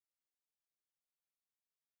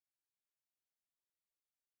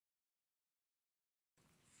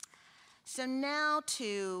So now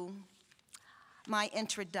to my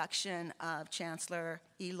introduction of Chancellor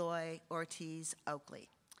Eloy Ortiz Oakley.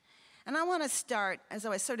 And I want to start, as I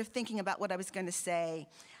was sort of thinking about what I was going to say,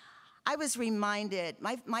 I was reminded,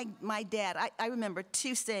 my dad, I remember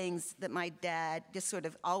two sayings that my dad just sort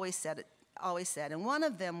of always said, and one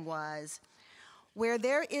of them was, where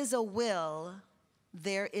there is a will,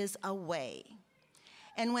 there is a way.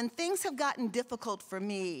 And when things have gotten difficult for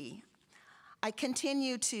me, I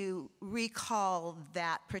continue to recall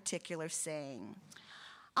that particular saying.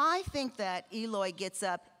 I think that Eloy gets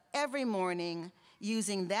up every morning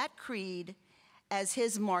using that creed as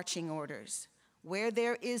his marching orders. Where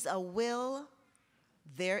there is a will,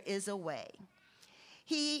 there is a way.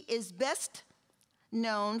 He is best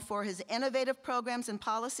known for his innovative programs and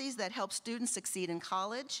policies that help students succeed in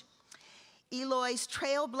college. Eloy's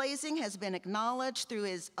trailblazing has been acknowledged through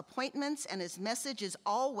his appointments, and his message is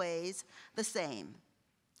always the same.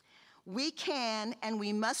 We can and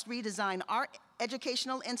we must redesign our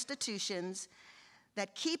educational institutions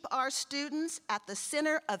that keep our students at the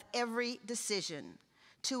center of every decision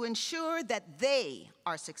to ensure that they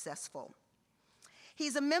are successful.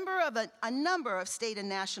 He's a member of a number of state and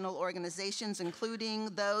national organizations, including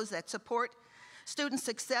those that support student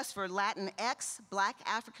success for Latinx, Black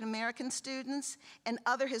African American students, and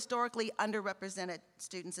other historically underrepresented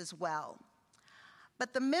students as well.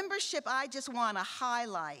 But the membership I just want to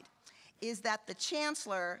highlight is that the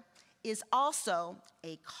Chancellor is also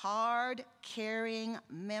a card-carrying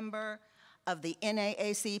member of the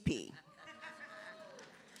NAACP.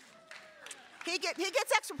 He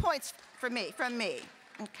gets extra points from me.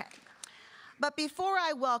 Okay. But before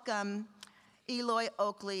I welcome Eloy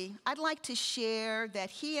Oakley, I'd like to share that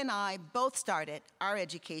he and I both started our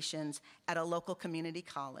educations at a local community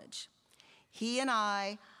college. He and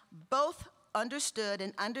I both understood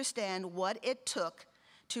and understand what it took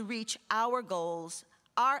to reach our goals,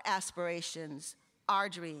 our aspirations, our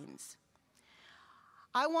dreams.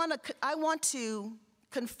 I want to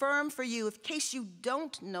confirm for you, in case you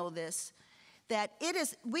don't know this, that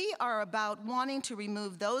we are about wanting to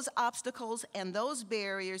remove those obstacles and those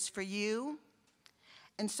barriers for you.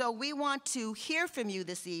 And so we want to hear from you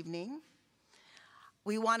this evening.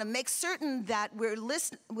 We want to make certain that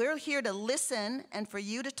we're here to listen and for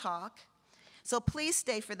you to talk. So please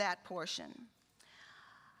stay for that portion.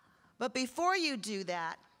 But before you do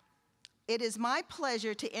that, it is my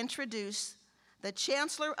pleasure to introduce the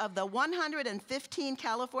Chancellor of the 115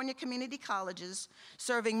 California community colleges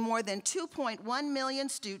serving more than 2.1 million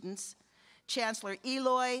students, Chancellor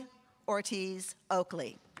Eloy Ortiz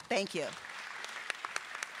Oakley. Thank you.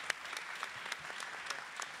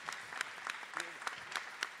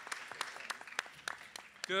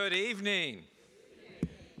 Good evening.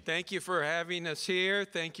 Thank you for having us here.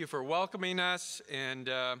 Thank you for welcoming us. And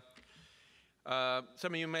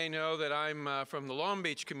some of you may know that I'm from the Long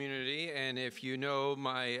Beach community, and if you know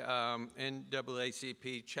my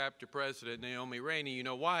NAACP chapter president, Naomi Rainey, you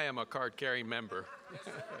know why I'm a card-carrying member.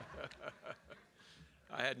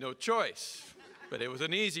 I had no choice, but it was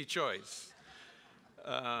an easy choice.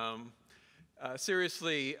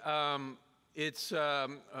 Seriously, it's a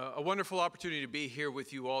wonderful opportunity to be here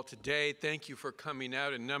with you all today. Thank you for coming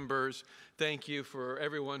out in numbers. Thank you for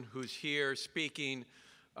everyone who's here speaking.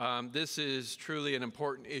 This is truly an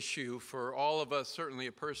important issue for all of us, certainly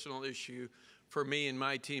a personal issue for me and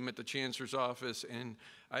my team at the Chancellor's office, and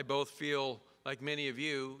I both feel, like many of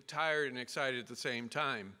you, tired and excited at the same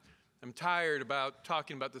time. I'm tired about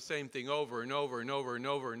talking about the same thing over and over and over and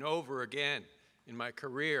over and over again in my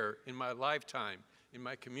career, in my lifetime, in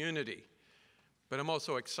my community, but I'm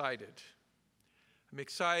also excited. I'm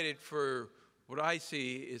excited for what I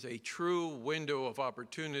see is a true window of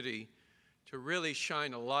opportunity to really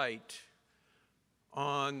shine a light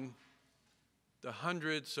on the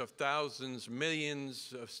hundreds of thousands,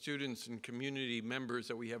 millions of students and community members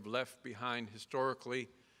that we have left behind historically,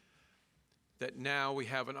 that now we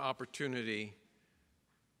have an opportunity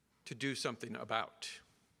to do something about.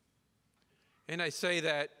 And I say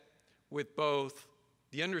that with both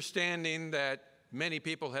the understanding that many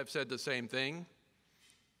people have said the same thing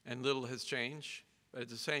and little has changed, but at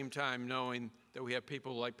the same time knowing that we have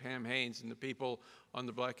people like Pam Haynes and the people on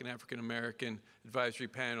the Black and African American Advisory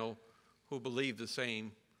Panel who believe the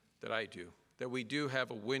same that I do, that we do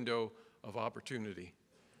have a window of opportunity.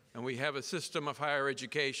 And we have a system of higher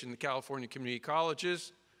education, the California community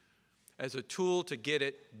colleges, as a tool to get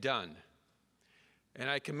it done. And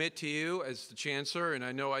I commit to you as the Chancellor, and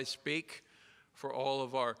I know I speak for all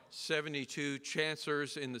of our 72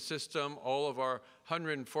 chancellors in the system, all of our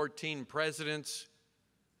 114 presidents,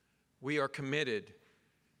 we are committed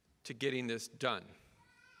to getting this done.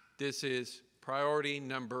 This is priority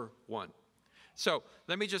number one. So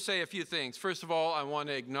let me just say a few things. First of all, I want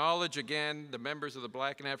to acknowledge again the members of the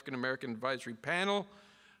Black and African American Advisory Panel.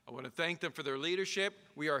 I want to thank them for their leadership.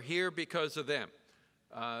 We are here because of them.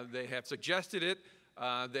 They have suggested it,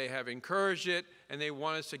 they have encouraged it, and they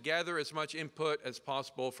want us to gather as much input as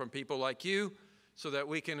possible from people like you so that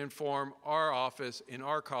we can inform our office in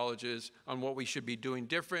our colleges on what we should be doing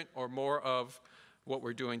different or more of what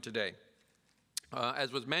we're doing today.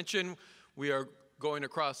 As was mentioned, we are going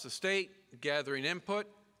across the state, gathering input.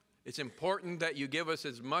 It's important that you give us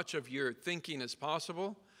as much of your thinking as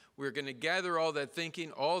possible. We're going to gather all that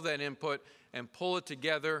thinking, all that input, and pull it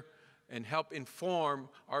together and help inform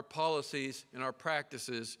our policies and our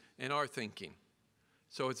practices and our thinking.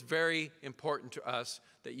 So it's very important to us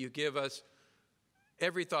that you give us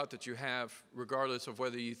every thought that you have, regardless of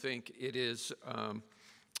whether you think it is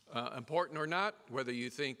important or not, whether you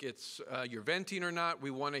think it's you're venting or not.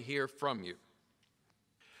 We want to hear from you.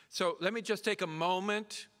 So let me just take a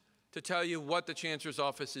moment to tell you what the Chancellor's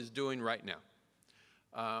Office is doing right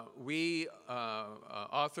now. We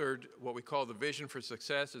authored what we call the Vision for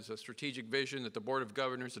Success. It's a strategic vision that the Board of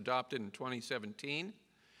Governors adopted in 2017.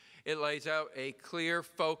 It lays out a clear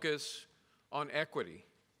focus on equity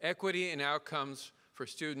and outcomes for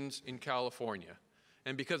students in California.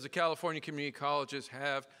 And because the California community colleges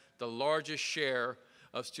have the largest share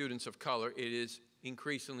of students of color, it is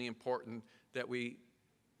increasingly important that we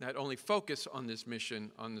not only focus on this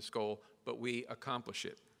mission, on this goal, but we accomplish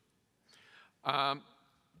it.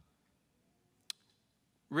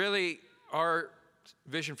 Really, our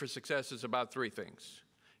vision for success is about three things.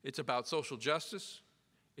 It's about social justice,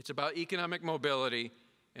 it's about economic mobility,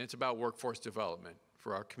 and it's about workforce development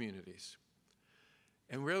for our communities.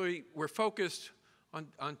 And really, we're focused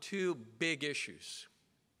on two big issues.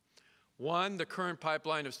 One, the current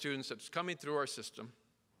pipeline of students that's coming through our system,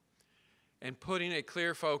 and putting a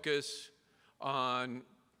clear focus on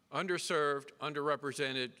underserved,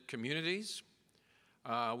 underrepresented communities.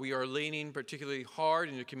 We are leaning particularly hard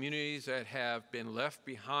into communities that have been left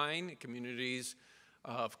behind, communities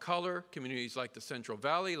of color, communities like the Central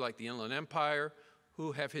Valley, like the Inland Empire,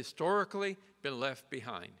 who have historically been left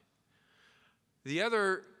behind. The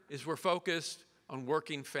other is we're focused on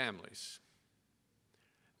working families.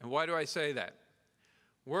 And why do I say that?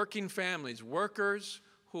 Working families, workers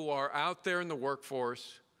who are out there in the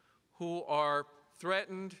workforce, who are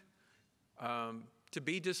threatened to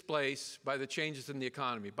be displaced by the changes in the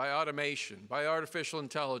economy, by automation, by artificial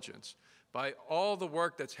intelligence, by all the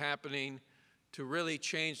work that's happening to really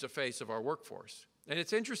change the face of our workforce. And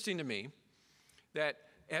it's interesting to me that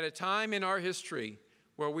at a time in our history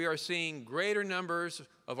where we are seeing greater numbers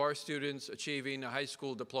of our students achieving a high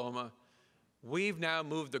school diploma, we've now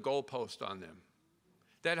moved the goalpost on them.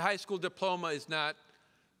 That high school diploma is not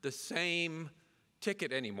the same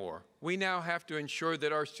ticket anymore. We now have to ensure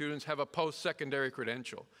that our students have a post-secondary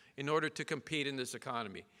credential in order to compete in this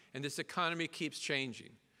economy. And this economy keeps changing.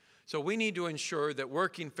 So we need to ensure that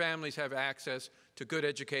working families have access to good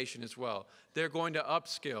education as well. They're going to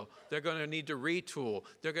upskill. They're going to need to retool.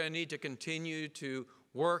 They're going to need to continue to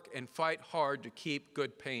work and fight hard to keep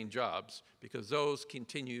good paying jobs because those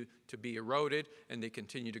continue to be eroded and they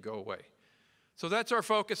continue to go away. So that's our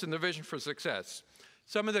focus and the vision for success.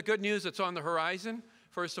 Some of the good news that's on the horizon,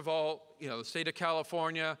 first of all, the state of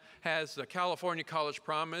California has the California College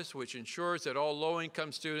Promise, which ensures that all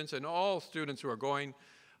low-income students and all students who are going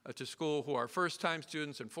to school who are first-time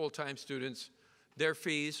students and full-time students, their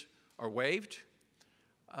fees are waived.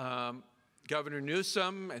 Governor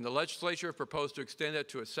Newsom and the legislature have proposed to extend that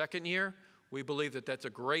to a second year. We believe that that's a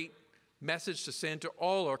great message to send to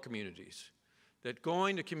all our communities, that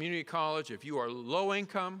going to community college, if you are low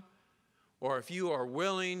income, or if you are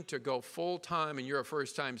willing to go full-time and you're a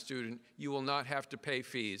first-time student, you will not have to pay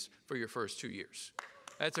fees for your first 2 years.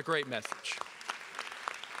 That's a great message.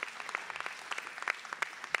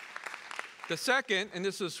 The second, and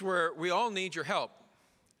this is where we all need your help,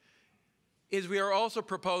 is we are also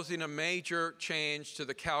proposing a major change to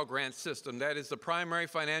the Cal Grant system. That is the primary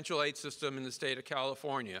financial aid system in the state of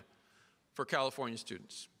California for California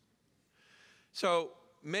students. So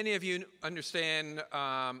many of you understand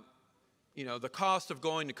the cost of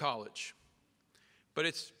going to college. But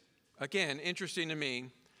it's, again, interesting to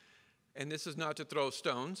me, and this is not to throw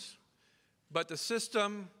stones, but the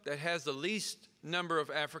system that has the least number of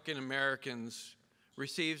African Americans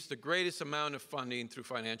receives the greatest amount of funding through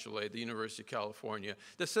financial aid, the University of California.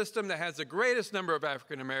 The system that has the greatest number of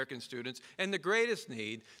African American students and the greatest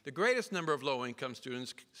need, the greatest number of low-income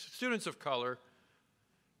students, students of color,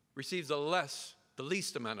 receives the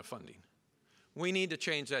least amount of funding. We need to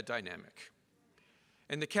change that dynamic.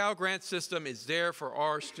 And the Cal Grant system is there for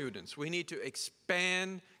our students. We need to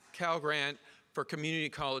expand Cal Grant for community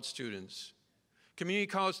college students. Community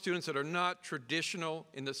college students that are not traditional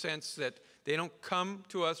in the sense that they don't come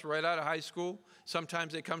to us right out of high school.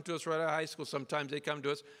 Sometimes they come to us right out of high school. Sometimes they come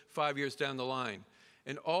to us 5 years down the line.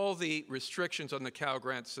 And all the restrictions on the Cal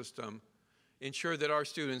Grant system ensure that our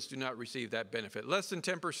students do not receive that benefit. Less than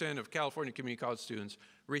 10% of California community college students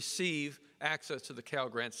receive access to the Cal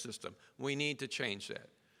Grant system. We need to change that.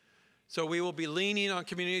 So we will be leaning on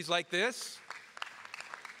communities like this,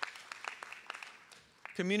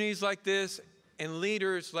 and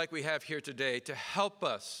leaders like we have here today to help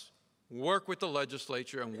us work with the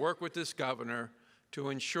legislature and work with this governor to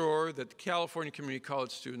ensure that the California community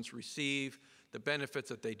college students receive the benefits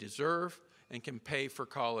that they deserve and can pay for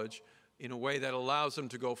college in a way that allows them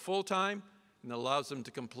to go full-time and allows them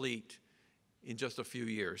to complete in just a few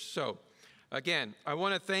years. So, again, I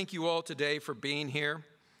want to thank you all today for being here.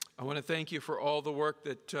 I want to thank you for all the work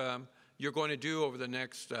that you're going to do over the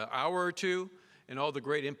next hour or two and all the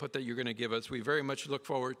great input that you're going to give us. We very much look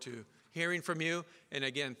forward to hearing from you. And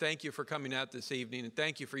again, thank you for coming out this evening, and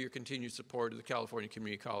thank you for your continued support of the California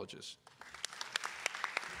community colleges.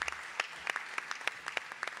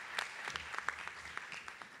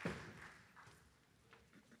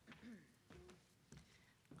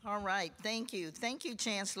 All right, thank you. Thank you,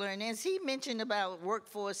 Chancellor. And as he mentioned about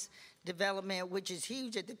workforce development, which is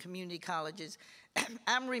huge at the community colleges,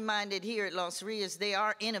 I'm reminded here at Los Rios, they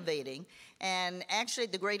are innovating. And actually,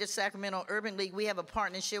 at the Greater Sacramento Urban League, we have a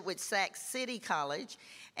partnership with Sac City College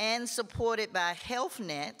and supported by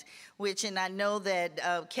HealthNet, which, and I know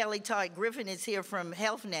that Kelly Todd Griffin is here from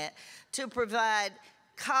HealthNet, to provide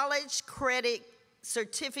college credit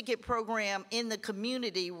certificate program in the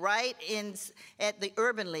community right at the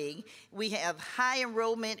Urban League. We have high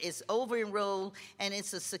enrollment, it's over-enrolled, and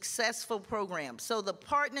it's a successful program. So the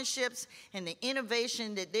partnerships and the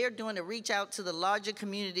innovation that they're doing to reach out to the larger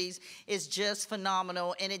communities is just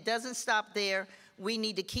phenomenal, and it doesn't stop there. We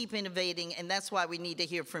need to keep innovating, and that's why we need to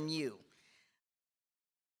hear from you.